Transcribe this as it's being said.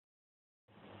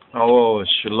Oh,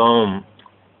 shalom.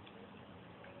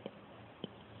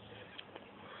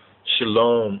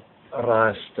 Shalom,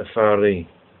 Rastafari.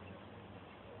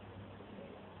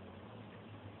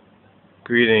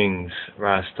 Greetings,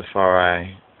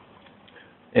 Rastafari.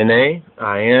 Ine,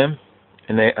 I am.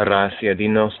 Ine Arasi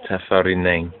Adinos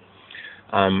Tefarine.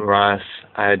 I'm Ras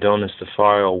Iadonis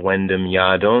Tafari, or Wendem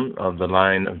Yadon, of the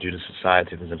line of Judah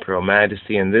Society of His Imperial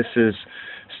Majesty, and this is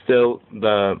still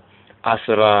the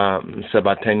Asara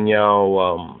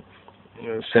Sabatenya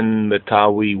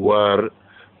Sinbetawi War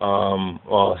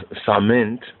or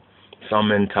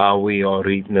Samentawi or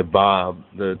Rit Nabab,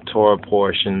 the Torah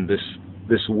portion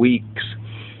this weekly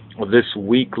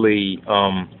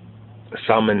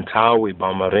Samentawi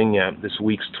Bamarinya, this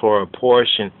week's Torah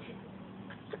portion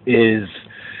is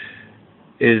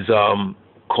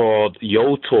called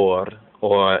Yotor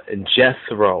or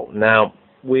Jethro. Now,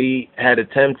 we had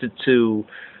attempted to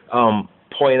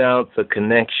point out the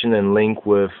connection and link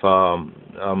with Yishrun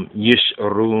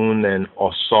and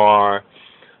Osar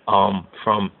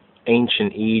from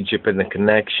ancient Egypt, and the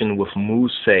connection with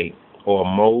Muse or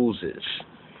Moses.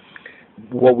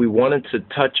 What we wanted to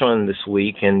touch on this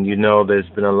week, and there's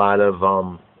been a lot of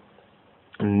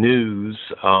news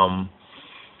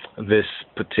this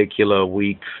particular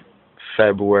week,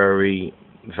 February,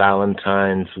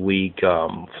 Valentine's week,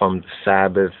 from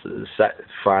Sabbath,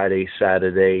 Friday,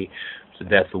 Saturday, the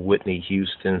death of Whitney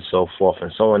Houston, so forth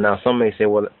and so on. Now, some may say,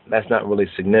 well, that's not really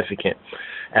significant.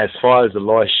 As far as the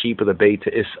lost sheep of the Beit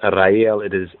Israel,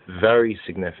 it is very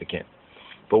significant.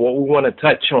 But what we want to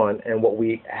touch on, and what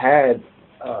we had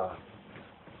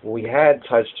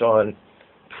touched on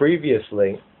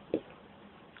previously,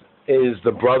 is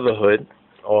the brotherhood,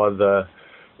 or the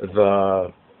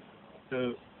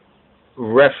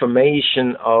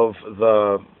reformation of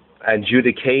the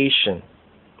adjudication,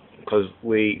 because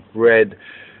we read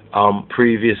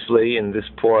previously in this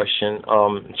portion,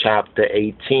 chapter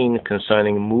 18,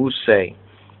 concerning Muse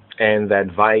and the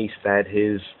advice that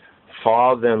his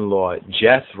father-in-law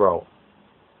Jethro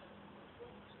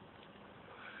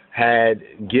had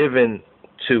given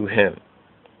to him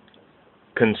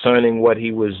concerning what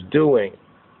he was doing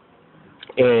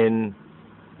in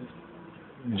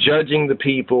judging the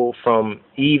people from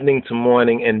evening to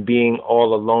morning and being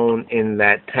all alone in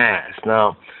that task.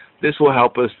 Now, this will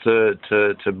help us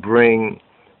to bring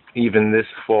even this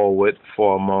forward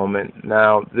for a moment.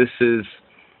 Now, this is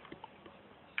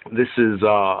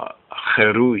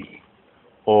Cherui,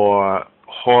 or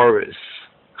Horus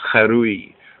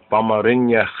Cherui.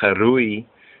 Bamarinya Cherui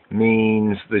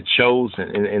means the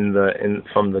chosen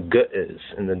from the Ge'ez.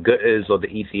 In the Ge'ez, or the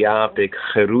Ethiopic,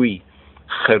 Cherui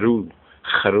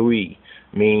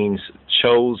means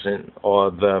chosen,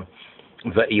 or the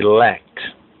elect.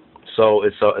 So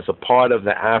it's a part of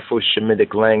the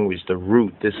Afro-Shemitic language, the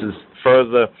root. This is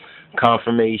further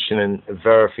confirmation and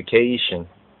verification.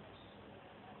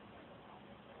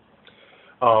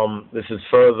 This is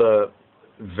further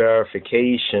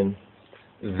verification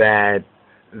that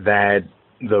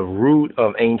the root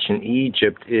of ancient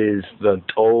Egypt is the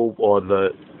Tob, or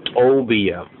the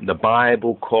Tobia. The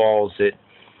Bible calls it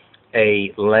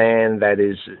a land that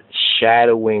is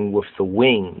shadowing with the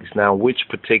wings. Now, which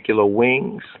particular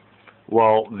wings?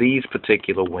 Well, these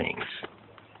particular wings,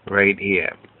 right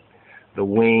here. The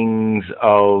wings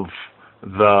of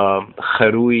the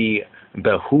Cherui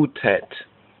Behutet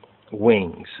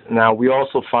wings. Now, we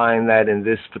also find that in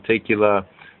this particular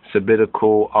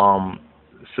sabbatical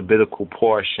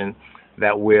portion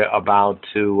that we're about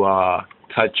to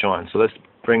touch on. So let's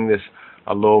bring this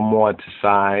a little more to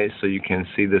size so you can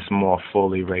see this more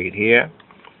fully right here.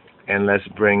 And let's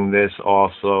bring this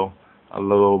also a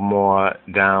little more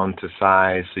down to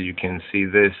size so you can see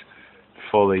this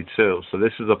fully too. So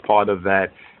this is a part of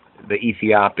that, the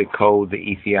Ethiopic code, the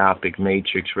Ethiopic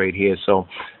matrix right here. So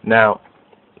now,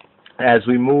 as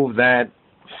we move that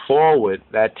forward,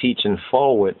 that teaching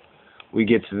forward, we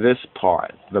get to this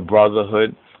part, the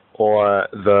brotherhood, or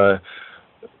the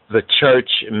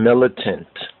church militant.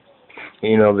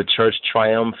 The church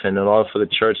triumphant. In order for the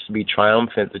church to be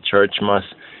triumphant, the church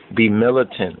must be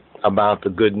militant about the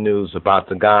good news, about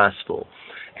the gospel.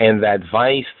 And the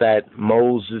advice that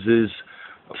Moses'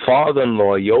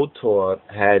 father-in-law, Yotor,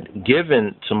 had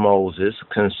given to Moses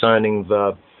concerning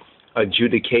the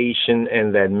adjudication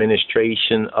and the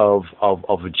administration of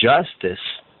justice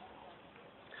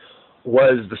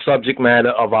was the subject matter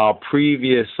of our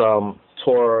previous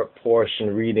Torah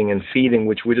portion reading and feeding,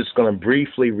 which we're just going to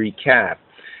briefly recap.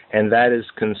 And that is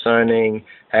concerning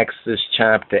Exodus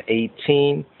chapter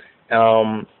 18,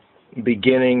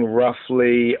 beginning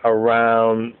roughly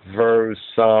around verse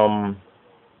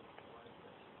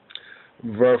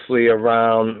roughly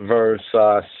around verse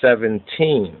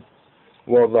 17.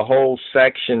 Well, the whole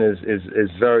section is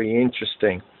very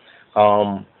interesting.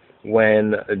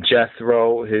 When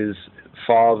Jethro, his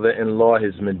father-in-law,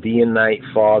 his Midianite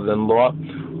father-in-law,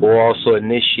 who also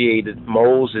initiated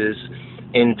Moses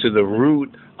into the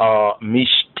root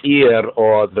mishtir,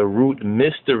 or the root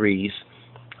mysteries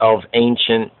of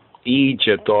ancient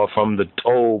Egypt, or from the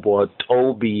Tob or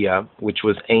Tobia, which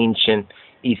was ancient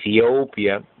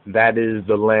Ethiopia. That is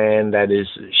the land that is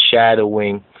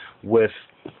shadowing with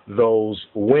those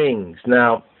wings.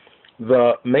 Now,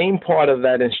 the main part of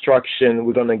that instruction,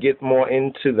 we're going to get more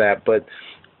into that, but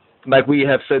like we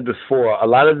have said before, a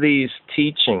lot of these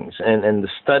teachings and the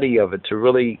study of it, to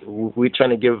really, we're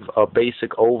trying to give a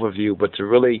basic overview, but to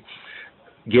really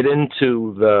get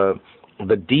into the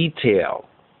detail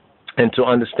and to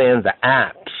understand the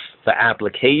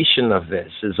application of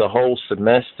this is a whole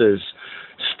semester's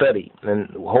study, and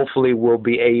hopefully we'll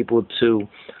be able to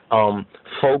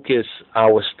focus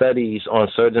our studies on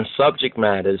certain subject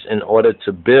matters in order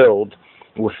to build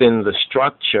within the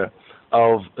structure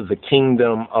of the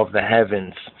kingdom of the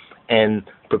heavens and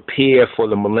prepare for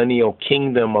the millennial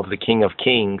kingdom of the King of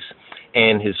Kings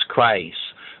and his Christ.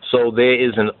 So there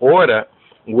is an order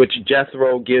which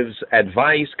Jethro gives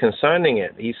advice concerning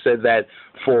it. He said that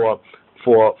for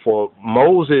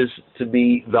Moses to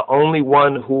be the only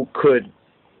one who could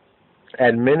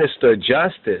administer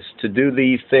justice, to do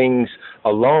these things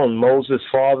alone, Moses'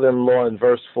 father-in-law, in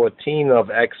verse 14 of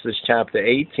Exodus chapter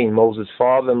 18, Moses'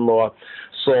 father-in-law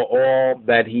saw all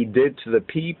that he did to the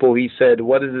people. He said,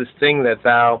 "What is this thing that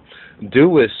thou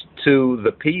doest to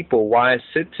the people? Why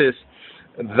sittest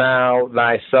thou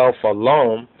thyself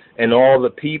alone, and all the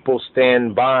people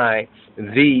stand by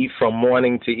thee from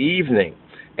morning to evening?"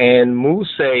 And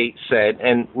Moses said,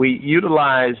 and we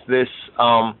utilize this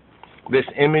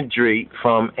imagery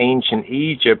from ancient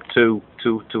Egypt to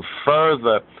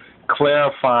further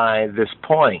clarify this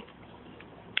point.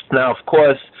 Now, of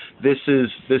course, this is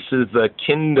the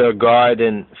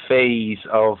kindergarten phase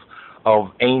of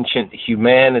ancient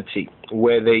humanity,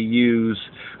 where they use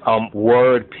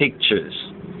word pictures.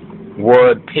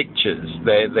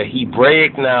 The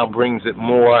Hebraic now brings it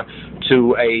more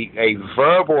to a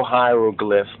verbal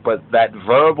hieroglyph, but that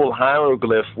verbal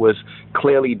hieroglyph was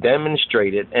clearly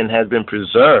demonstrated and has been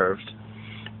preserved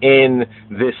in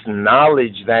this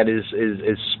knowledge that is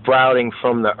sprouting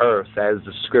from the earth, as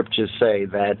the scriptures say,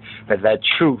 that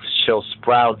truth shall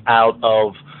sprout out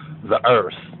of the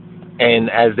earth. And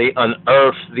as they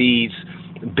unearth these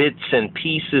bits and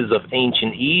pieces of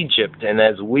ancient Egypt, and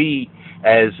as we,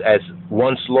 as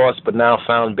once lost but now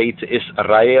found Beta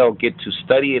Israel, get to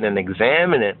study it and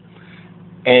examine it,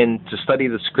 and to study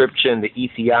the scripture and the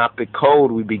Ethiopic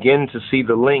code, we begin to see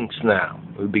the links now.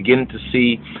 We begin to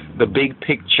see the big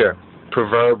picture,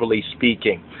 proverbially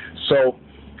speaking. So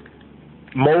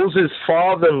Moses'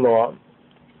 father-in-law,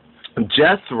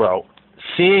 Jethro,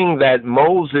 seeing that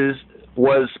Moses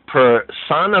was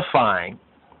personifying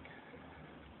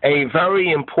a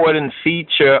very important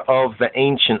feature of the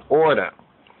ancient order,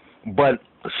 but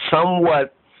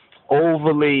somewhat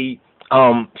overly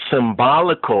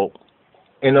symbolical.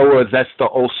 In other words, that's the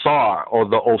Osar, or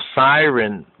the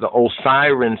Osiren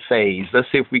phase.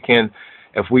 Let's see if we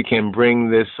can bring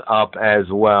this up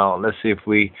as well. Let's see if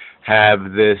we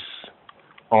have this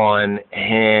on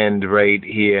hand right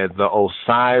here. The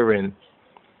Osiren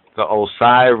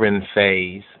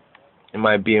phase. It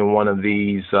might be in one of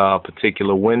these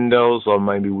particular windows, or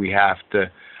maybe we have to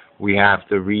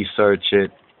research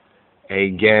it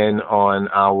again on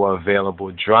our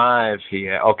available drive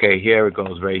here. Okay, here it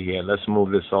goes right here. Let's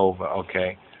move this over.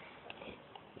 Okay.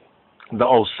 The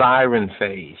Osiren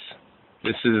phase.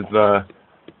 This is the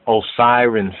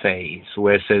Osiren phase,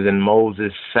 where it says, and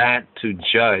Moses sat to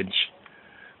judge.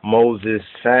 Moses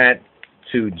sat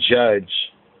to judge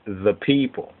the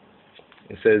people.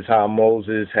 It says how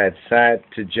Moses had sat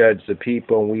to judge the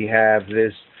people, and we have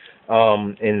this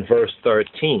in verse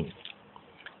 13.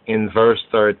 In verse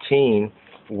 13,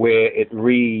 where it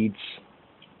reads,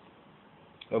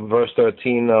 verse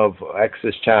 13 of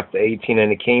Exodus chapter 18,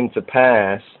 and it came to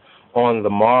pass on the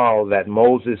morrow that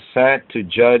Moses sat to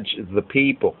judge the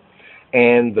people,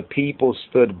 and the people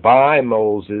stood by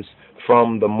Moses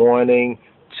from the morning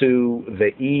to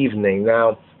the evening.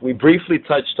 Now, we briefly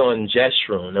touched on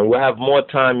Jeshurun, and we'll have more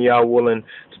time, y'all willing,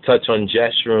 to touch on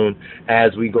Jeshurun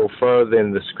as we go further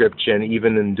in the scripture. And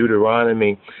even in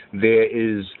Deuteronomy, there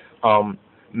is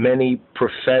many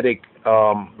prophetic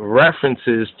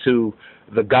references to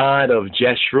the god of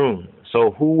Jeshurun.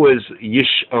 So who was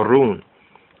Yisharun?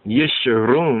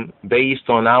 Yeshurun, based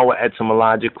on our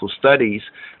etymological studies,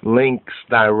 links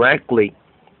directly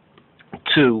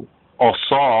to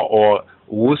Osar or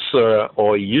Wusser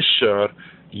or Yishur,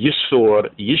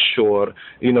 Yishur.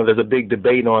 You know, there's a big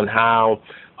debate on how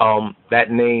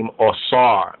that name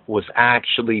Osar was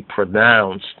actually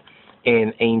pronounced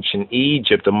in ancient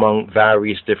Egypt among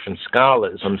various different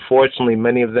scholars. Unfortunately,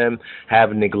 many of them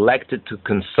have neglected to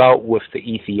consult with the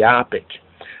Ethiopic.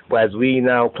 But as we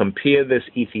now compare this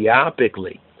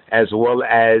Ethiopically, as well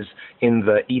as in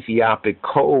the Ethiopic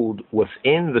code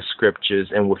within the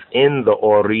scriptures and within the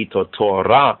Orit or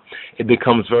Torah, it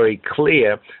becomes very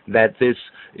clear that this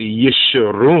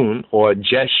Yeshurun or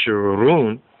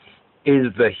Jeshurun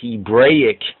is the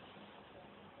Hebraic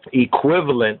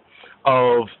equivalent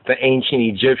of the ancient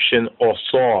Egyptian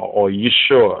Osar or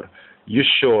Yeshur,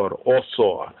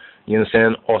 Osar. You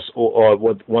understand? Or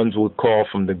what ones would call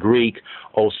from the Greek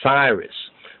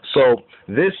Osiris. So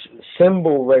this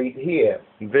symbol right here,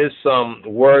 this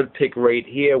word pick right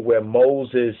here where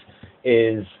Moses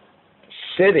is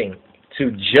sitting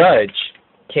to judge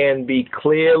can be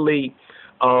clearly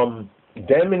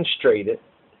demonstrated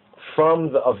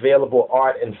from the available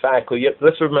art and fact.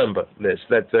 Let's remember this,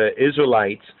 that the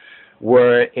Israelites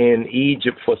were in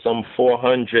Egypt for some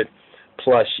 400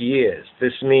 plus years.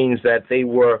 This means that they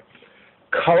were,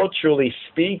 culturally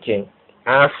speaking,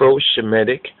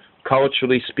 Afro-Shemitic.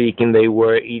 Culturally speaking, they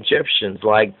were Egyptians,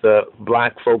 like the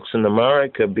black folks in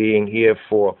America being here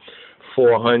for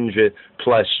 400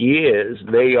 plus years.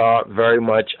 They are very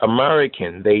much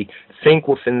American. They think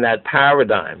within that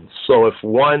paradigm. So if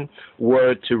one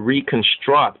were to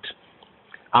reconstruct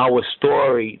our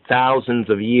story thousands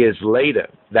of years later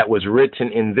that was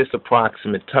written in this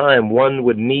approximate time, one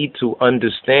would need to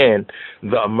understand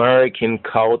the American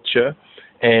culture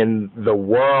and the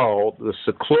world, the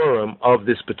seclurum of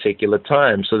this particular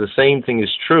time. So the same thing is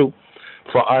true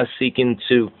for us seeking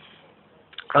to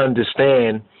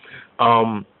understand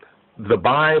the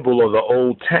Bible or the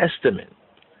Old Testament.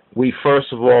 We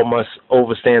first of all must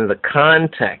understand the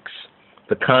context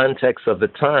of the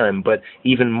time, but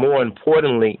even more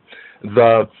importantly,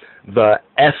 the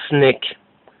ethnic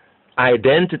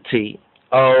identity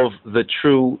of the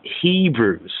true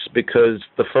Hebrews, because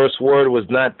the first word was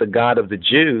not the God of the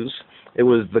Jews, it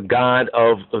was the God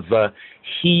of the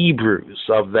Hebrews,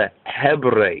 of the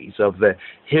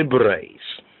Hebrews,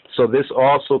 So this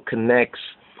also connects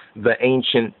the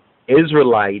ancient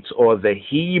Israelites or the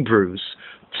Hebrews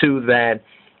to that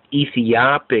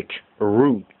Ethiopic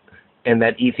root and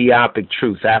that Ethiopic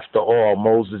truth. After all,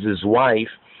 Moses' wife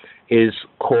is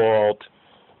called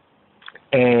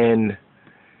an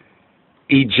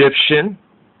Egyptian,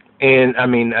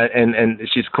 and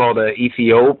she's called an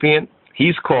Ethiopian.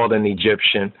 He's called an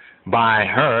Egyptian by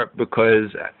her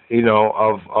because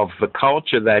of the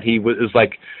culture that he was.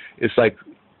 It's like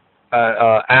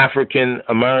African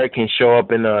Americans show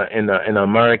up in an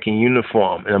American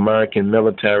uniform, an American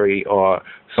military or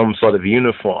some sort of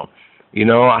uniform.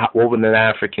 What would an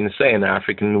African say? An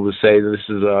African would say this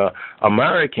is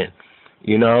American.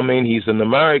 He's an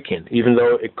American, even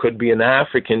though it could be an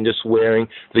African just wearing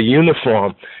the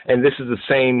uniform. And this is the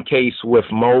same case with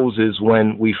Moses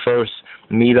when we first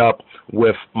meet up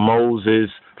with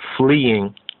Moses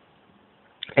fleeing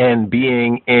and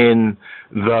being in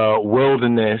the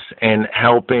wilderness and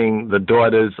helping the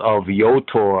daughters of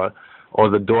Yitro or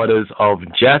the daughters of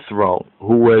Jethro,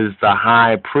 who was the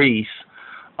high priest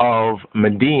of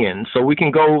Midian. So we can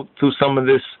go through some of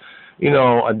this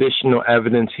additional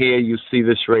evidence here. You see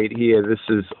this right here. This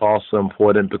is also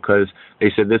important because they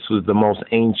said this was the most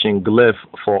ancient glyph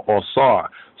for Osar.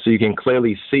 So you can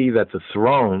clearly see that the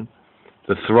throne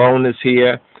is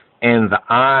here and the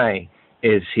eye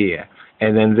is here.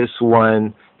 And then this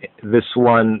one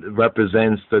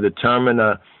represents the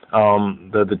determiner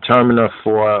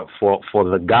for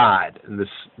the God,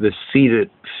 this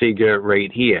seated figure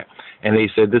right here. And they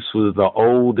said this was the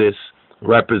oldest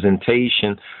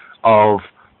representation of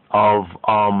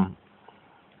Osar,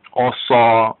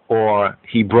 or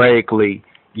Hebraically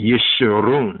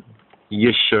Yeshurun.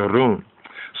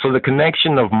 So the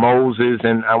connection of Moses,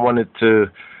 and I wanted to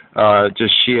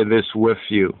just share this with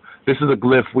you. This is a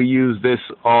glyph. We use this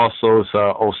also as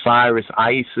Osiris,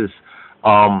 Isis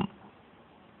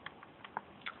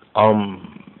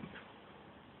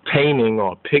painting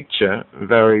or picture,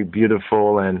 very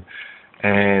beautiful and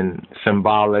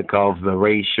symbolic of the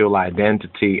racial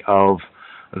identity of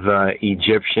the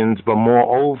Egyptians, but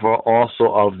moreover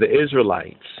also of the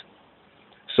Israelites.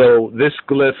 So this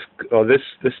glyph, or this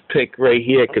pic right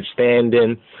here, could stand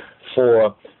in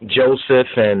for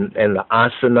Joseph and the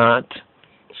Asenat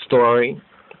story,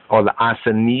 or the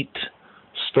Asenite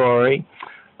story,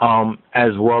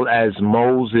 as well as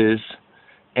Moses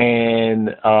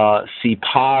and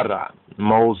Sipara,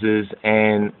 Moses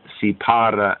and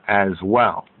Sipara as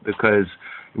well, because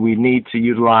we need to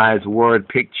utilize word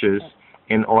pictures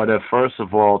in order, first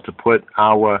of all, to put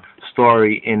our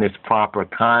story in its proper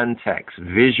context,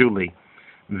 visually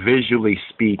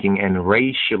speaking and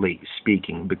racially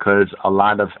speaking, because a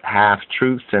lot of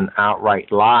half-truths and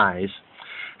outright lies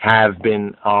have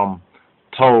been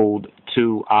told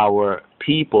to our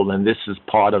people, and this is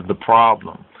part of the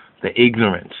problem, the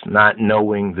ignorance, not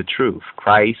knowing the truth.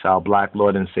 Christ, our black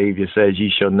Lord and Savior, says, "Ye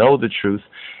shall know the truth,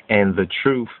 and the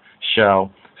truth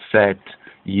shall set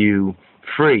you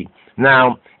free."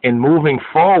 Now, in moving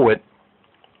forward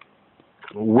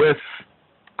with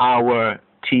our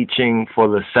teaching for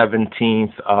the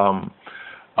 17th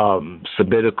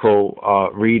Sabbatical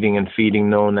reading and feeding,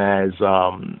 known as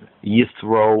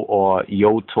Yitro or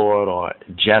Yotor or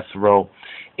Jethro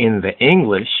in the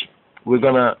English, we're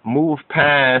going to move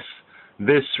past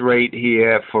this right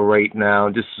here for right now,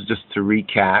 just to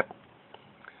recap.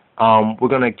 We're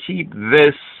going to keep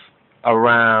this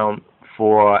around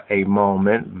for a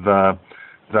moment, the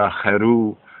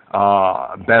Heru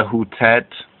Behutet,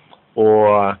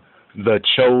 or the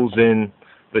chosen's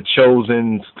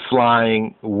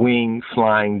flying wing,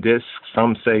 flying disc.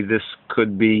 Some say this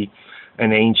could be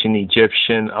an ancient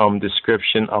Egyptian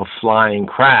description of flying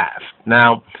craft.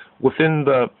 Now, within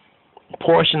the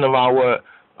portion of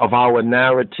our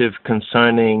narrative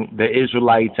concerning the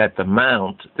Israelites at the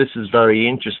Mount, this is very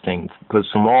interesting,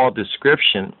 because from all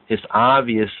description, it's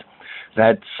obvious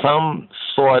that some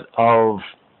sort of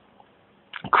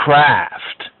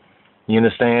craft, you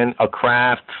understand, a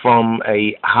craft from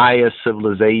a higher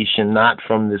civilization, not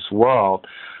from this world,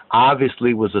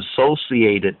 obviously was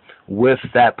associated with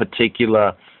that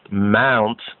particular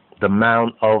mount, the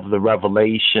Mount of the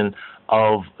Revelation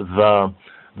of the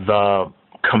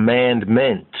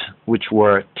commandment, which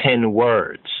were 10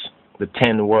 words. The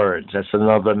 10 words. That's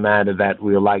another matter that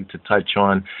we like to touch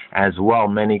on as well.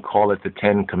 Many call it the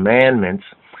 10 Commandments,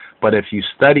 but if you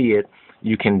study it,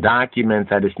 you can document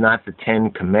that it's not the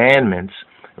 10 Commandments,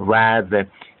 rather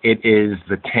it is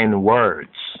the 10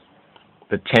 words.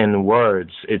 The 10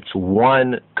 words. It's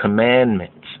one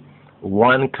commandment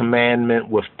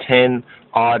with 10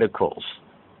 articles.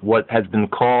 What has been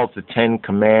called the 10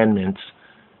 Commandments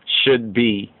should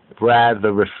be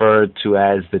rather referred to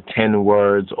as the 10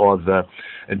 words, or the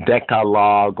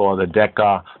Decalogue, or the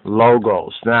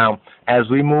Decalogos. Now, as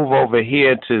we move over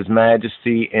here to His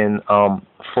Majesty in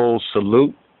full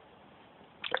salute,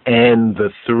 and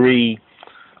the 3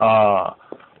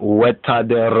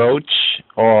 Wetaderoch,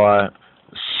 or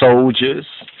soldiers,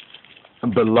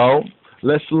 below,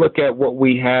 let's look at what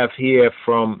we have here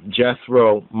from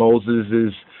Jethro,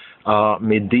 Moses'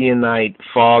 Midianite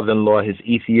father-in-law, his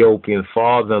Ethiopian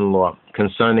father-in-law,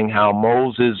 concerning how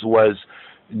Moses was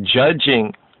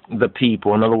judging the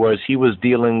people. In other words, he was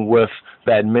dealing with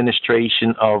the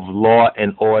administration of law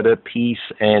and order, peace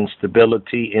and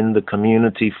stability in the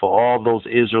community for all those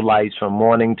Israelites from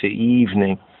morning to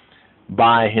evening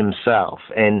by himself.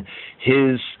 And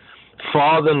his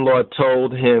father-in-law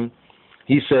told him,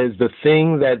 he says, "The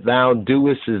thing that thou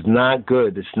doest is not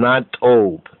good. It's not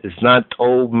tob. It's not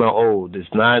tob ma'od.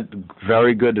 It's not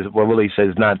very good." Well, really, he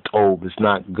says not tob. It's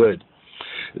not good.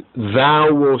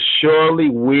 "Thou wilt surely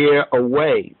wear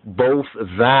away, both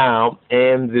thou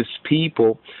and this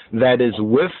people that is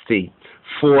with thee.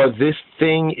 For this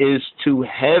thing is too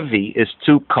heavy, is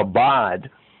too kabod."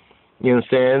 You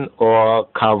understand? Or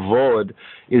kavod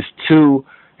is too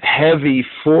heavy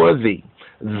for thee.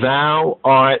 "Thou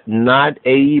art not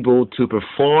able to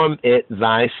perform it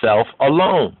thyself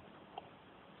alone."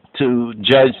 To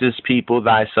judge this people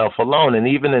thyself alone. And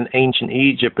even in ancient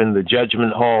Egypt, in the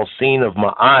judgment hall scene of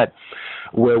Ma'at,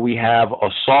 where we have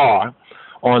Asar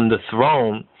on the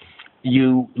throne,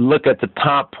 you look at the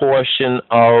top portion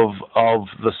of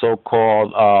the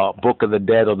so-called Book of the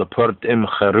Dead, or the Purtim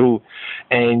Cheru,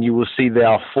 and you will see there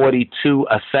are 42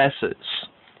 assessors,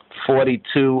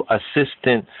 42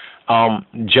 assistant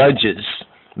judges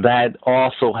that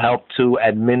also help to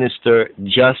administer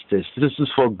justice. This is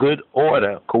for good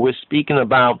order, because we're speaking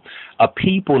about a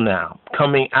people now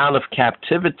coming out of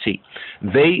captivity.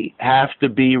 They have to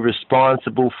be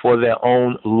responsible for their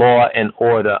own law and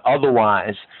order.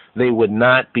 Otherwise, they would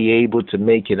not be able to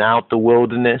make it out the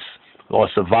wilderness, or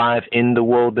survive in the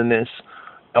wilderness,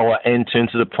 or enter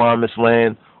into the promised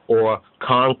land, or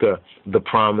conquer the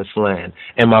promised land.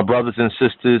 And my brothers and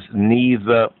sisters,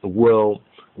 neither will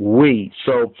we.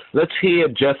 So let's hear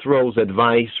Jethro's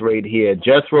advice right here.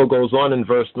 Jethro goes on in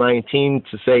verse 19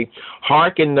 to say,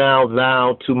 hearken now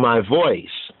thou to my voice.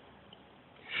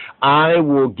 I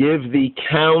will give thee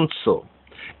counsel,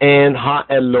 and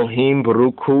Ha-Elohim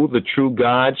Baruch Hu, the true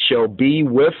God, shall be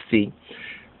with thee.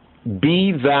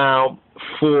 Be thou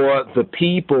for the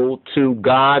people to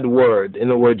God word. In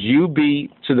other words, you be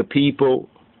to the people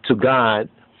to God,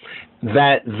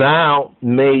 that thou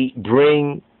may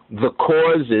bring the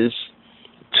causes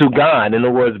to God. In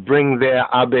other words, bring their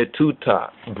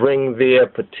abetuta, bring their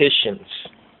petitions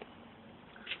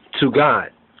to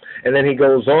God. And then he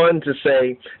goes on to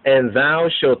say, and thou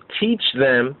shalt teach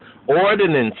them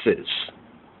ordinances.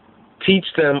 Teach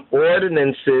them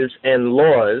ordinances and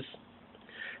laws,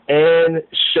 and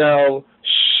shall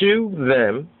shew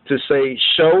them, to say,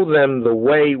 show them the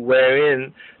way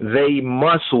wherein they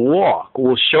must walk.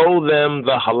 Will show them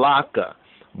the halakha,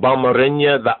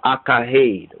 Bamarinya, the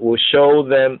akahed. Will show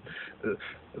them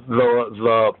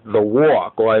the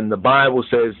walk, or in the Bible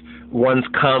says one's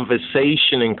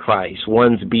conversation in Christ,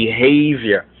 one's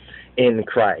behavior in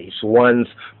Christ, one's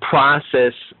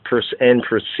process and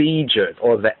procedure,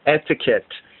 or the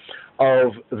etiquette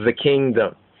of the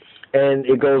kingdom. And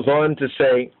it goes on to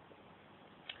say,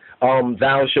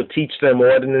 thou shalt teach them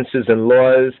ordinances and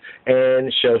laws,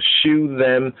 and shall shew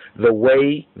them the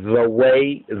way, the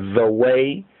way, the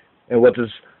way. And what does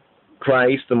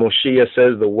Christ, the Moshiach,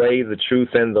 says, the way, the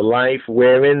truth, and the life,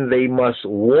 wherein they must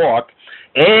walk,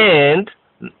 and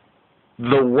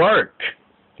the work,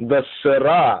 the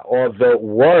sirah, or the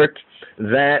work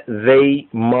that they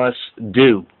must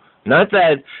do. Not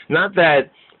that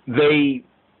they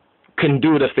can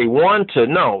do it if they want to.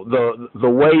 No, the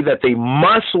way that they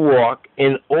must walk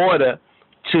in order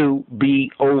to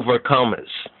be overcomers.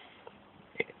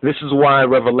 This is why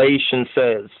Revelation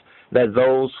says that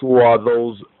those who are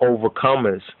those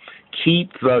overcomers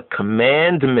keep the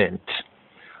commandment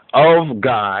of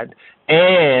God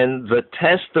and the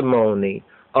testimony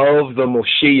of the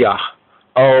Moshiach,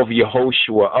 of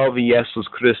Yehoshua, of Jesus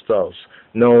Christos,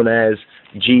 known as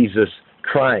Jesus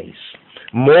Christ.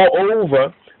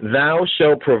 Moreover, thou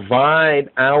shalt provide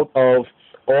out of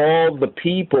all the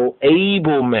people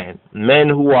able men, men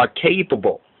who are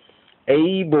capable,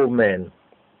 able men,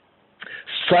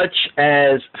 such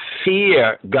as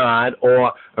fear God,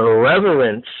 or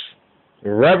reverence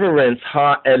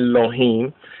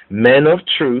Ha-Elohim, men of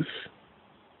truth,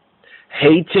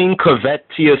 hating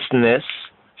covetousness,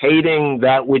 hating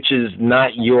that which is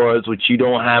not yours, which you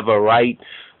don't have a right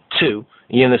to.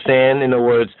 You understand? In other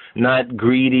words, not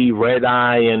greedy,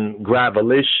 red-eye, and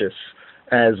gravelicious,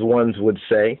 as ones would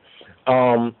say,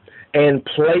 and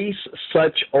place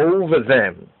such over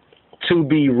them to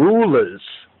be rulers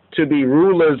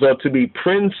or to be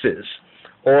princes,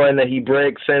 or in the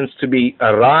Hebraic sense to be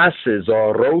rases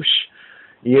or rosh,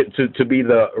 to be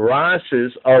the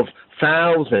rases of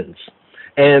thousands,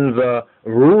 and the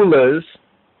rulers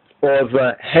or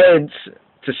the heads,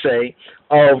 to say,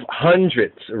 of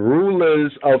hundreds,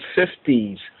 rulers of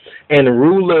 50s, and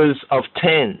rulers of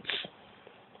 10s.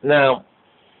 Now,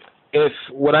 if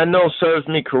what I know serves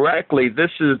me correctly,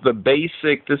 this is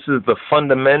the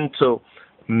fundamental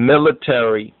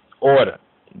military order.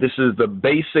 This is the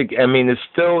basic, it's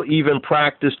still even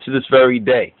practiced to this very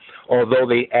day, although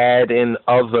they add in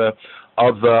other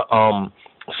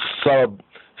sub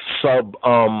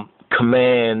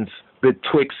commands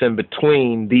betwixt and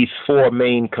between these four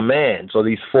main commands, or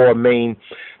these four main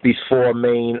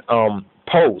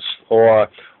posts or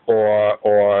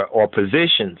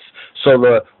positions. So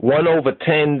the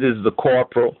 1/10 is the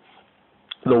corporal.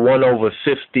 The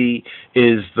 1/50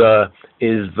 is the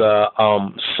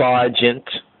sergeant.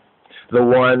 The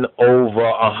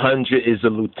 1/100 is the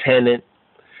lieutenant,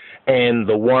 and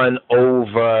the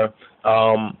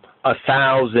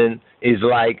 1/1,000 is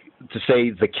like, to say,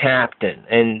 the captain.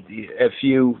 And if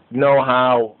you know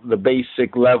how the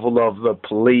basic level of the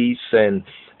police and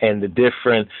the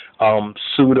different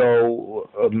pseudo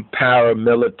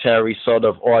paramilitary sort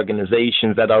of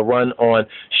organizations that are run on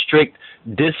strict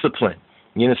discipline,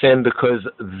 you understand, because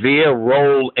their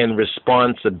role and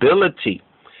responsibility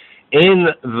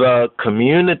in the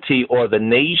community or the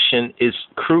nation is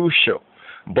crucial,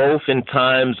 both in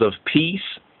times of peace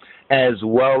as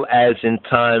well as in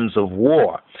times of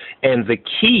war. And the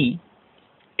key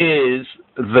is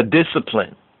the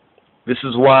discipline. This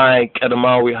is why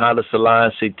Kedamawi Haile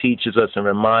Selassie teaches us and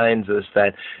reminds us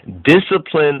that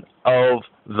discipline of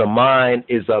the mind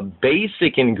is a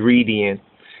basic ingredient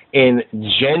in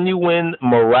genuine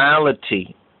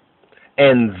morality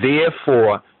and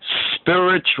therefore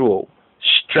spiritual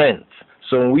strength.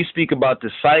 So when we speak about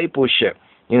discipleship,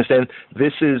 You understand?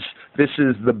 This is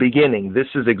the beginning. This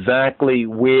is exactly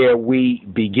where we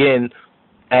begin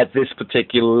at this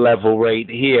particular level right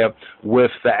here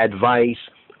with the advice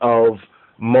of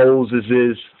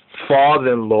Moses'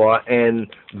 father-in-law and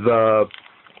the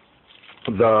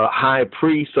high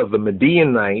priest of the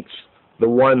Midianites, the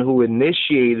one who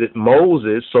initiated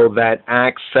Moses, so that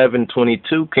Acts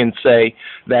 7:22 can say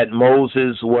that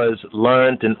Moses was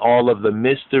learned in all of the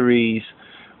mysteries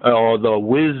or the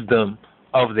wisdom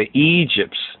of the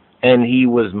Egypts, and he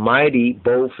was mighty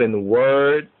both in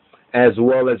word as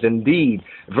well as in deed.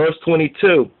 Verse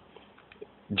 22,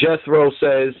 Jethro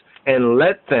says, and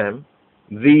let them,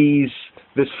 this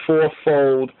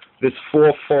fourfold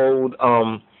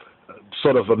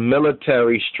sort of a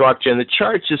military structure, and the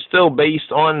church is still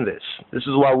based on this. This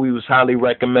is why we was highly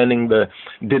recommending the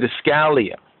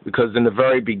Didascalia, because in the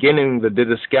very beginning, the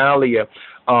Didascalia,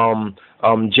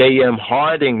 J.M.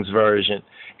 Harding's version,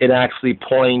 it actually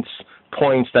points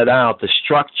that out, the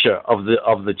structure of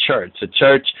the church. The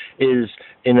church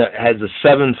has a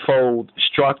sevenfold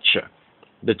structure.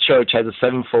 The church has a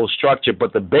sevenfold structure,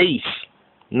 but the base,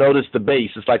 notice the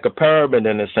base, it's like a pyramid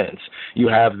in a sense. You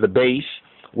have the base,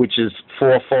 which is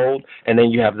fourfold, and then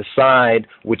you have the side,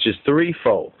 which is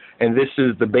threefold. And this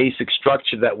is the basic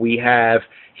structure that we have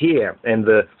here, and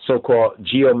the so-called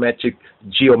geometric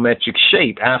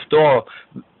shape. After all,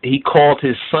 he called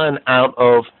his son out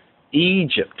of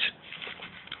Egypt.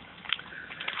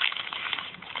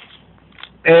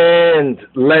 And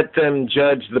let them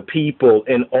judge the people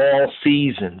in all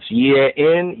seasons, year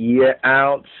in, year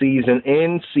out, season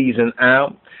in, season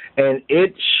out. And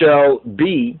it shall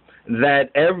be that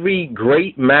every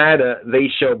great matter they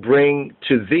shall bring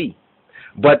to thee,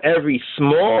 but every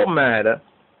small matter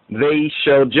they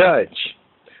shall judge.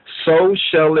 So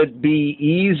shall it be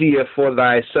easier for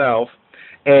thyself,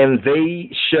 and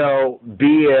they shall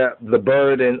bear the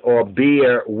burden or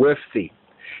bear with thee.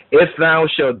 If thou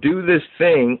shalt do this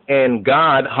thing, and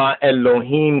God, Ha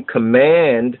Elohim,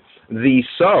 command thee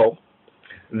so,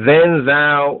 then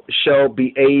thou shalt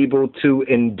be able to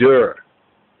endure.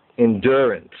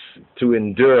 Endurance, to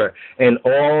endure. And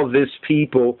all this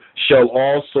people shall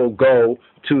also go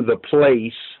to their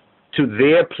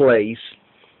place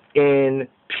in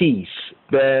peace.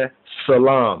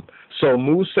 Be-salam. So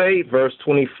Musa, verse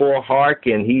 24,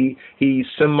 hearken, he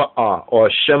Sima'ah or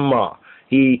Shema.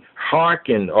 He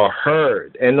hearkened or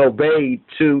heard and obeyed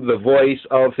to the voice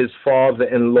of his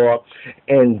father-in-law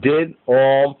and did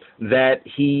all that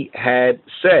he had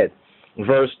said.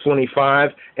 Verse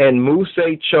 25, and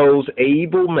Musa chose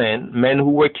able men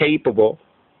who were capable,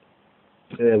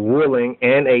 willing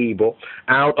and able,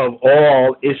 out of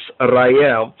all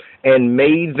Israel, and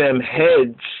made them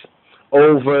heads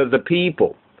over the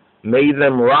people, made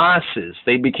them Rasses.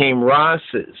 They became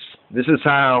Rasses. This is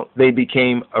how they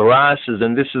became Rasses,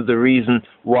 and this is the reason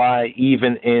why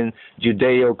even in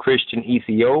Judeo-Christian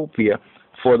Ethiopia,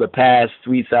 for the past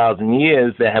 3,000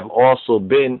 years, there have also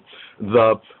been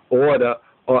the order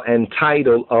and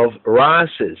title of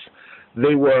Rasses.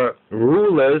 They were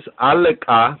rulers,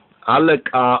 alaka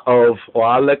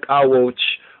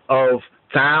of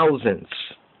thousands,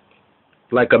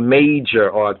 like a major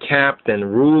or a captain,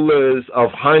 rulers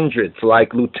of hundreds,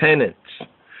 like lieutenants,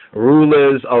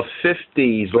 rulers of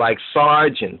 50s, like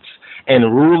sergeants,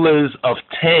 and rulers of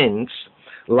tens,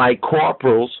 like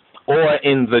corporals, or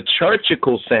in the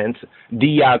churchical sense,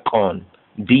 diakon.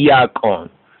 Diakon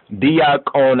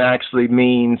actually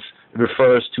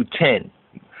refers to 10,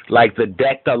 like the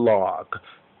Decalogue,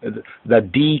 the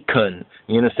deacon.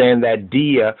 You understand that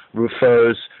dia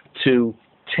refers to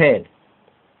 10.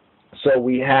 So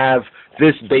we have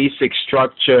this basic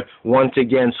structure once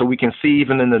again, so we can see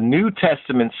even in the New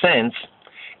Testament sense,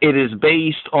 it is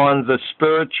based on the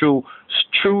spiritual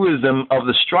truism of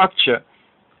the structure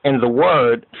and the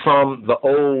word from the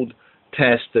Old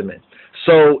Testament.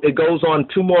 So it goes on,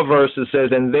 two more verses,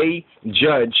 says, and they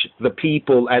judge the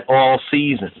people at all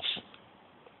seasons.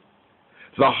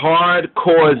 The hard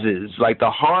causes, like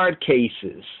the hard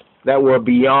cases that were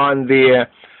beyond their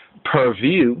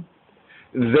purview,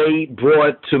 they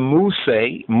brought to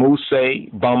Musa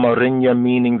Bamarinya,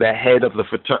 meaning the head of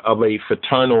a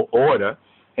fraternal order,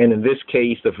 and in this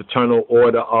case, the fraternal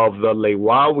order of the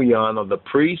Lewawian, of the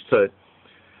priesthood.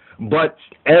 But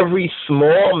every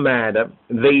small matter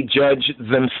they judged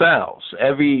themselves.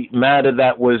 Every matter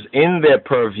that was in their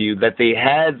purview, that they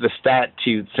had the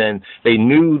statutes and they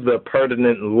knew the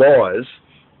pertinent laws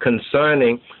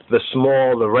concerning the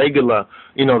small, the regular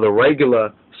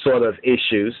sort of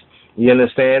issues, you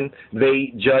understand?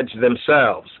 They judged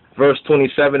themselves. Verse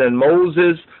 27, and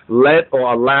Moses let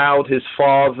or allowed his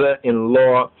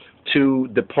father-in-law to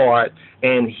depart,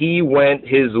 and he went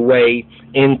his way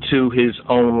into his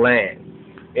own land.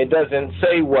 It doesn't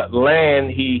say what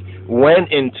land he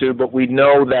went into, but we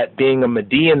know that being a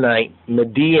Midianite,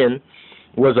 Midian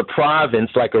was a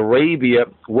province, like Arabia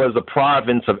was a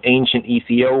province of ancient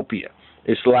Ethiopia.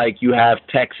 It's like you have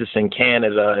Texas and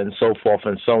Canada and so forth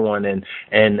and so on, and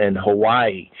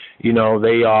Hawaii. You know,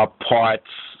 they are parts,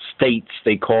 states,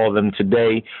 they call them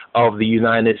today, of the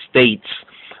United States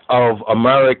of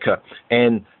America.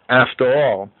 And after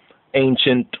all,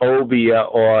 ancient Obia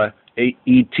or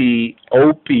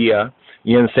Ethiopia,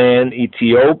 you know what I'm saying?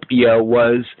 Ethiopia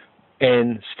was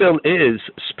and still is,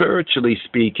 spiritually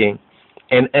speaking,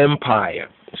 an empire.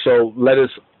 So let us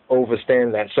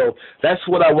understand that. So that's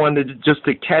what I wanted just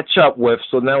to catch up with.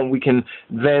 So now we can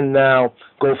then now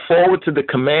go forward to the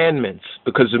commandments,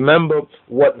 because remember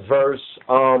what verse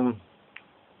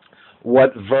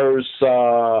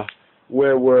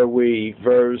where were we?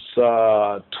 Verse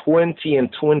 20 and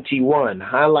 21.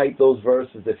 Highlight those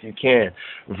verses if you can.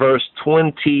 Verse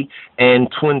 20 and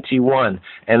 21.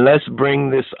 And let's bring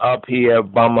this up here,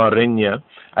 Bamarinya.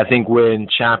 I think we're in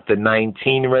chapter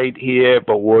 19 right here,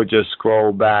 but we'll just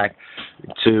scroll back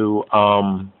to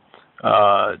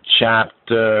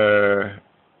chapter,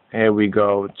 here we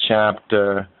go,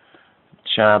 chapter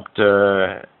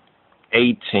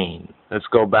 18. Let's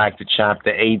go back to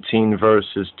chapter 18,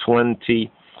 verses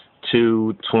 20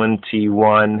 to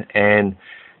 21, and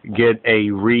get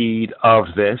a read of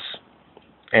this.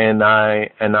 And I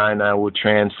will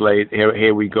translate.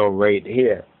 Here we go, right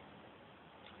here.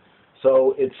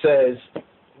 So it says,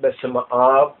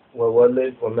 Besima'av,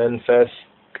 Wawalid, Wamenfes,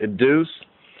 Kedus,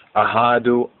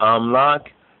 Ahadu, Amlak.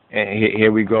 And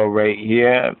here we go, right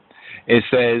here. It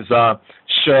says,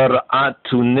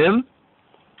 Shar'atunim,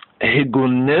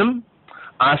 Higunim,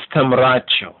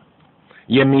 Astamracho,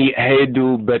 Yemi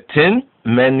Hedu Betin,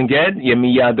 Menged,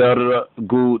 Yemi Yadar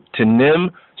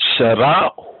Gutinim,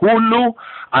 Shara Hulu,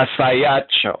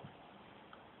 Asayacho.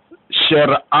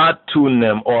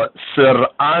 Sher'atunim or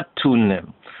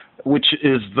Sir'atunim, which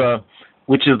is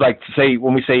like to say,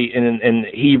 when we say in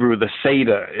Hebrew the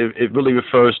Seder, it really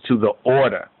refers to the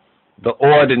order. The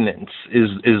ordinance is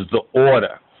the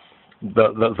order.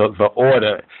 The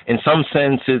order. In some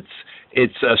sense,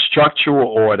 it's a structural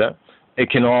order. It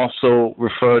can also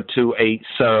refer to a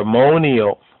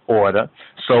ceremonial order.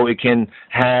 So it can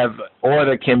have,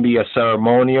 order can be a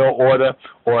ceremonial order,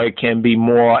 or it can be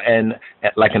more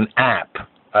like an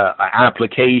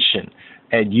application,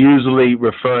 and usually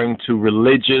referring to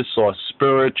religious or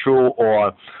spiritual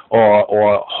or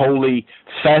holy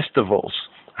festivals.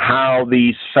 How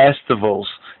these festivals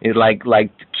is like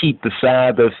keep the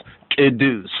Sabbath,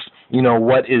 kedus. You know,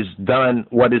 what is done,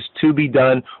 what is to be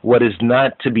done, what is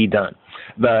not to be done.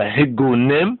 The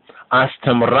higunim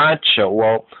astamracha,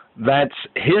 well, that's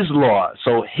his law.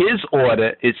 So his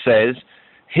order, it says,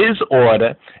 his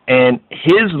order and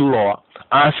his law,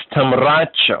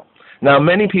 astamracha. Now,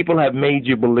 many people have made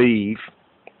you believe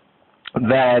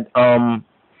that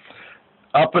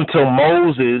up until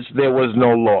Moses, there was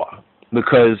no law,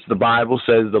 because the Bible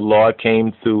says the law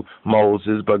came through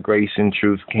Moses, but grace and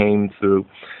truth came through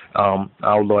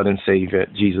our Lord and Savior,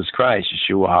 Jesus Christ,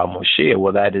 Yeshua HaMoshiach.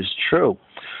 Well, that is true.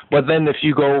 But then if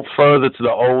you go further to the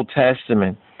Old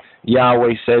Testament,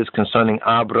 Yahweh says concerning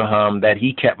Abraham that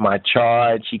he kept my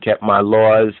charge, he kept my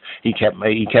laws, he kept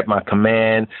my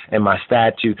command and my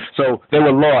statute. So there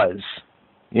were laws.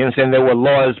 You understand? There were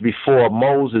laws before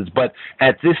Moses, but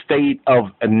at this state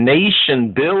of a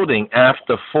nation building,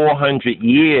 after 400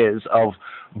 years of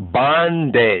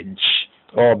bondage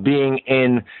or being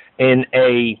in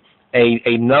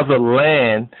another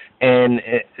land and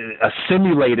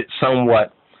assimilated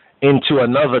somewhat into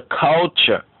another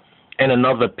culture and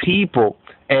another people,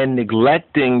 and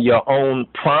neglecting your own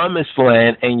promised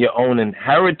land and your own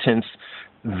inheritance,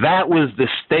 that was the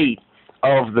state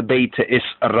of the Beit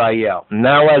Israel.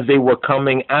 Now, as they were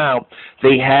coming out,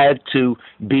 they had to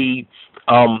be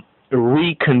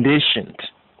reconditioned.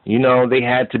 You know, they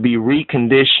had to be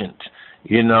reconditioned.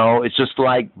 You know, it's just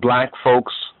like black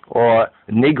folks or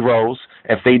Negroes,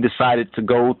 if they decided to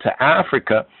go to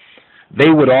Africa, they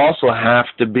would also have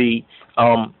to be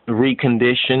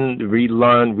reconditioned,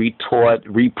 relearned, retaught,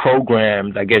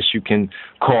 reprogrammed, I guess you can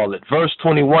call it. Verse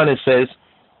 21, it says,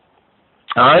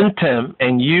 Antem,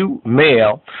 and you,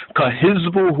 male,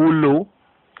 kahizbu hulu,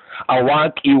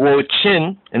 awak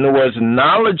iwochin, in other words,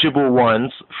 knowledgeable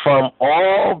ones from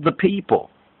all the people.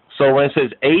 So when it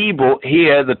says able,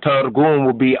 here the Targum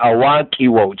will be awak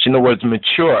iwoch, in other words,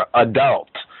 mature, adult.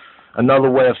 Another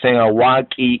way of saying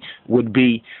awaki would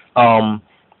be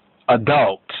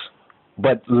adult,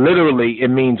 but literally it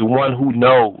means one who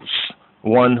knows,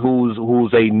 one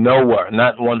who's a knower,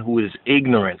 not one who is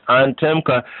ignorant.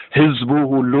 Antemka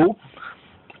hizbuhulu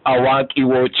awak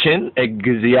iwochin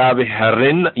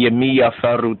egziabiharin yemiya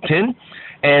farutin,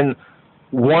 and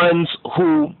ones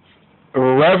who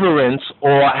reverence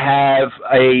or have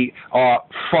a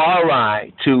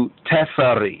farai to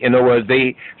teferi. In other words,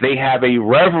 they have a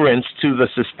reverence to the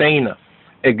sustainer,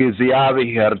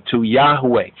 egziabihir, to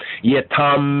Yahweh.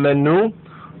 Yetamenu,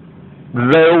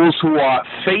 those who are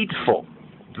faithful,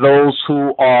 those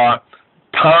who are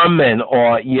tamen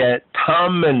or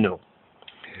yetamenu.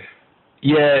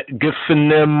 Ye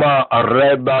gifnema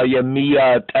reba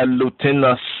yemia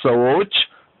telutina soch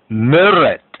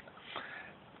miret.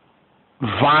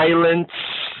 Violence,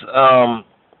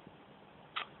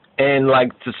 and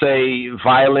like to say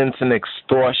violence and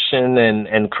extortion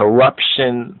and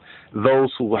corruption,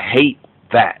 those who hate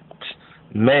that,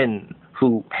 men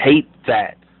who hate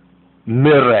that,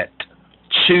 miret,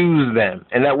 choose them.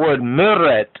 And that word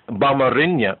miret,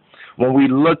 bamarinya, when we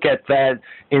look at that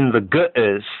in the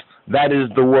Gu'is, that is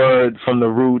the word from the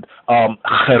root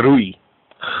charui.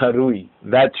 Charui.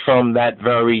 That's from that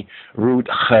very root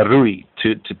charui,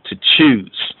 to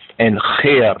choose. And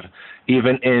khair,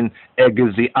 even in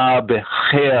egziab,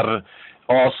 khair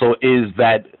also is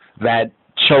that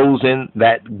chosen,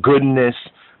 that goodness,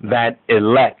 that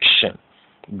election,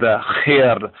 the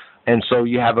khair. And so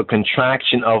you have a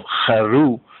contraction of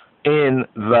charu in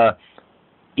the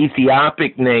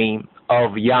Ethiopic name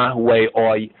of Yahweh,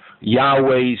 or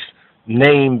Yahweh's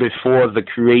name before the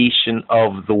creation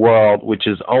of the world, which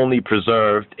is only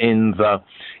preserved in the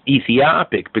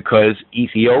Ethiopic, because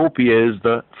Ethiopia is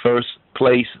the first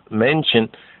place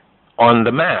mentioned on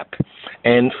the map,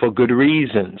 and for good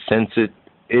reason, since it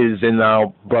is in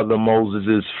our brother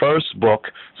Moses' first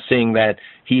book, seeing that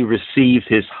he received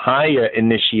his higher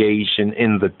initiation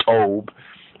in the Tob,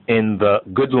 in the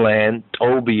good land,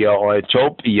 Tobia or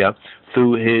Ethiopia,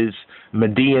 through his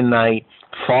Midianite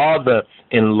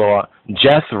father-in-law,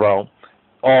 Jethro.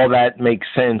 All that makes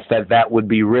sense that would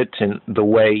be written the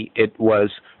way it was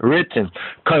written.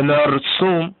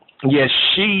 Kanarsum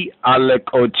yeshi alek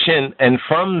ochin, and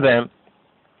from them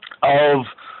of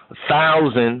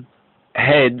 1,000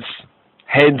 heads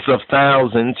of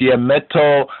thousands,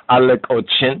 yemeto alek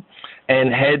ochin,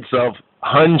 and heads of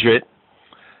 100,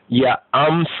 ya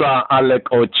amsa alek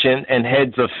ochin, and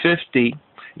heads of 50,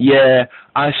 ye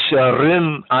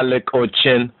asherim alek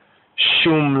ochin,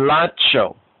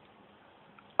 shumlacho,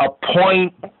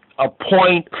 appoint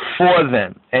for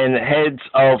them, and heads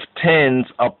of tens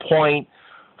appoint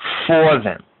for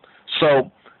them.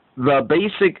 So the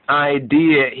basic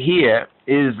idea here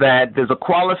is that there's a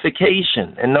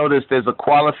qualification, and notice there's a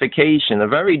qualification, a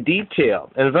very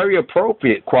detailed and very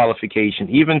appropriate qualification.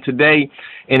 Even today,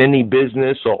 in any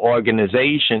business or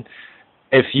organization,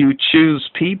 if you choose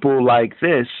people like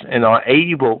this and are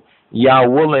able, Yah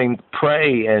willing,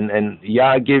 pray, and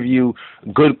Yah give you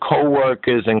good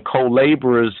co-workers and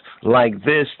co-laborers like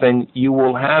this, then you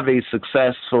will have a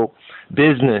successful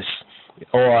business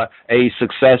or a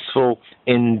successful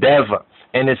endeavor.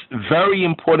 And it's very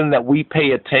important that we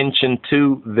pay attention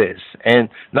to this. And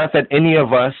not that any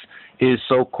of us is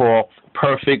so-called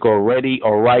perfect or ready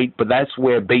or right, but that's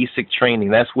where basic training,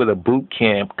 that's where the boot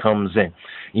camp comes in.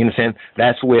 You understand?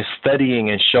 That's where studying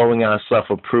and showing ourselves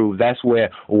approved. That's where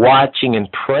watching and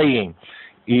praying,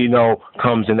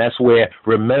 comes in. That's where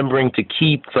remembering to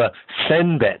keep the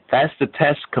senbet. That's the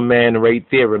test command right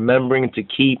there. Remembering to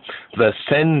keep the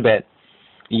senbet,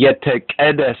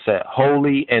 yetekedese,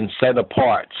 holy and set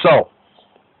apart. So,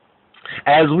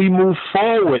 as we move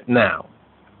forward now,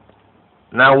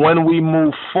 when we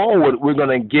move forward, we're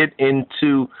going to get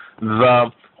into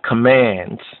the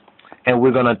commands, and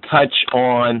we're going to touch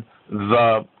on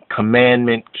the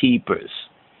commandment keepers.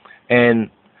 And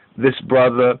this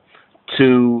brother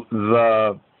to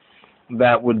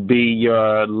that would be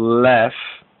your left,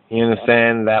 you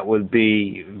understand? That would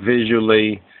be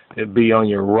visually, it'd be on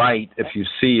your right if you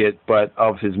see it, but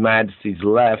of His Majesty's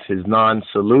left, his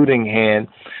non-saluting hand,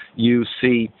 you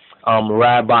see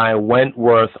Rabbi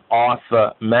Wentworth,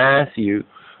 Arthur Matthew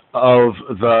of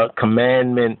the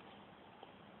commandment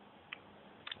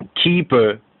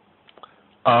keeper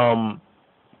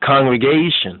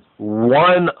congregation,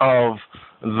 one of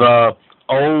the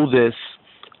oldest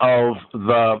of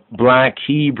the black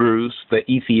Hebrews, the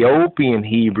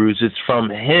Ethiopian-Hebrews. It's from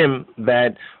him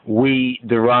that we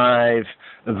derive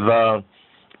the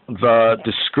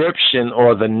description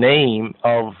or the name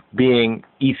of being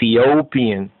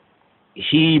Ethiopian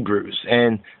Hebrews.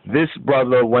 And this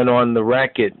brother went on the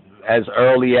record as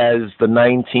early as the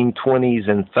 1920s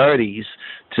and 30s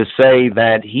to say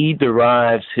that he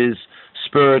derives his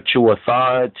spiritual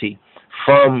authority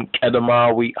from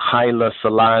Kedamawi Haile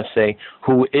Selassie,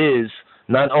 who is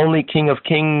not only King of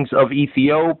Kings of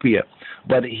Ethiopia,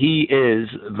 but he is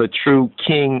the true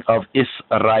King of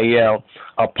Israel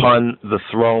upon the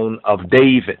throne of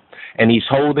David. And he's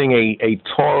holding a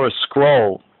Torah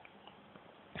scroll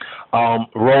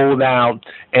rolled out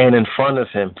and in front of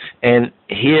him. And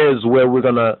here's where we're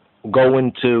going to go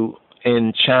into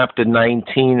in chapter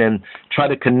 19 and try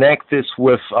to connect this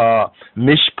with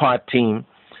Mishpatim,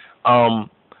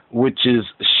 which is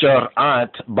Shurat.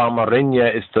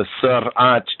 Bamarinya is the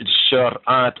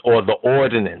Shurat, or the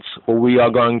ordinance, where we are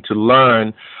going to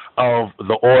learn of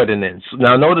the ordinance.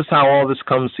 Now notice how all this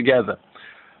comes together.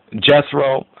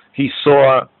 Jethro, he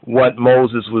saw what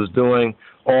Moses was doing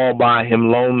all by him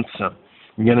lonesome.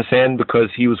 You understand? Because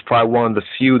he was probably one of the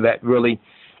few that really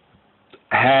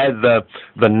had the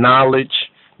knowledge,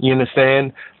 you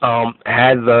understand,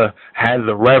 had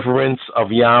the reverence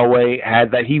of Yahweh,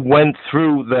 had that. He went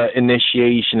through the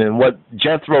initiation. And what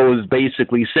Jethro is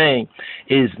basically saying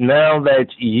is, now that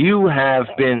you have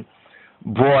been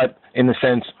brought, in a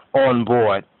sense, on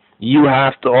board, you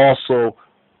have to also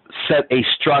set a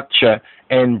structure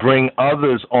and bring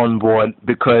others on board,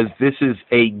 because this is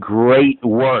a great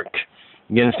work.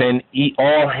 You understand?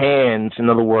 All hands, in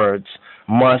other words,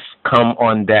 must come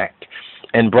on deck.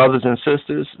 And brothers and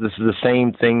sisters, this is the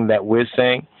same thing that we're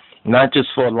saying, not just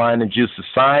for Line of Jew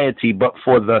society, but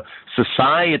for the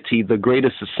society, the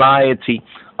greater society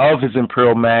of His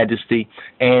Imperial Majesty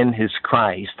and His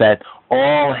Christ, that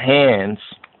all hands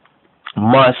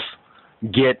must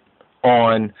get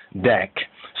on deck.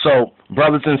 So,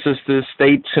 brothers and sisters,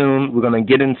 stay tuned. We're going to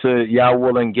get into,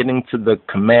 Yahweh, and get into the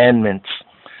commandments,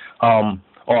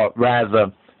 or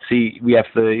rather, see, we have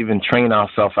to even train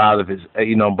ourselves out of it,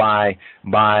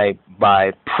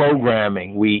 by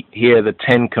programming. We hear the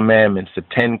 10 Commandments, the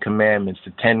 10 Commandments,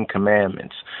 the 10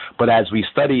 Commandments. But as we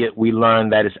study it, we learn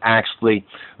that it's actually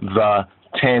the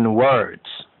 10 words.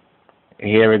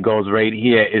 Here it goes right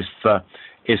here. It's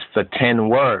the 10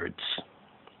 words.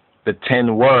 The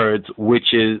 10 words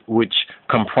which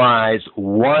comprise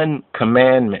one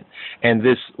commandment. And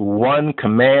this one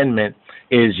commandment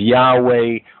is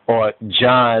Yahweh, or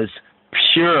Jah's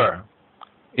pure,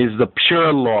 is the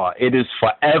pure law. It is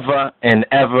forever and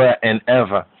ever and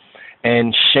ever.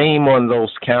 And shame on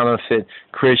those counterfeit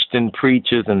Christian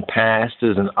preachers and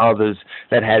pastors and others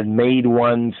that had made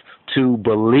ones to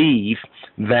believe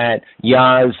that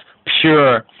Yah's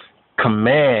pure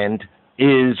command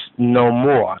is no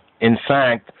more. In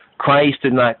fact, Christ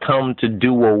did not come to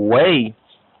do away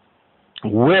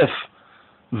with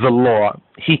the law.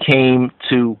 He came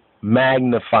to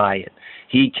magnify it.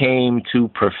 He came to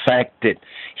perfect it.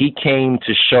 He came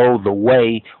to show the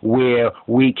way where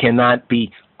we cannot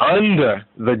be under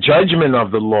the judgment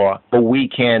of the law, but we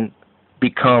can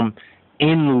become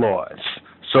in-laws.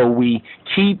 So we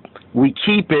keep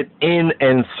it in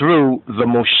and through the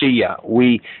Moshiach.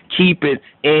 We keep it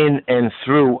in and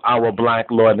through our black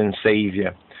Lord and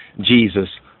Savior, Jesus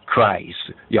Christ,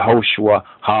 Yehoshua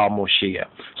HaMoshiach.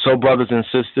 So, brothers and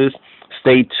sisters,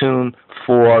 stay tuned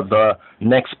for the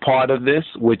next part of this,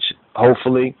 which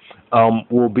hopefully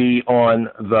will be on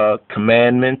the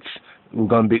commandments. We're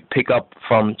going to pick up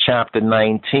from chapter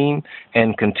 19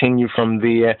 and continue from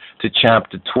there to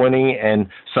chapter 20, and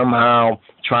somehow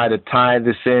try to tie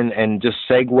this in and just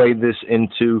segue this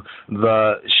into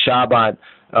the Shabbat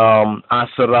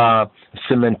Asara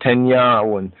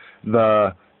Simentenya, and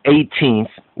the 18th,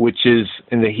 which is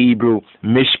in the Hebrew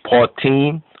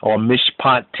Mishpatim or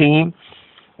Mishpatim,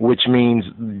 which means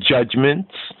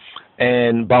judgments,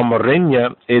 and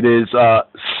Bamarinya, it is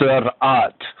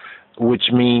Sirat,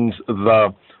 which means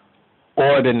the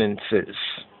ordinances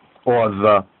or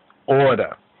the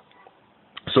order.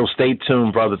 So stay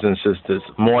tuned, brothers and sisters.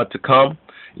 More to come,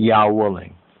 Yah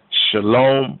willing.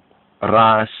 Shalom,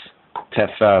 Ras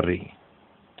Teferi.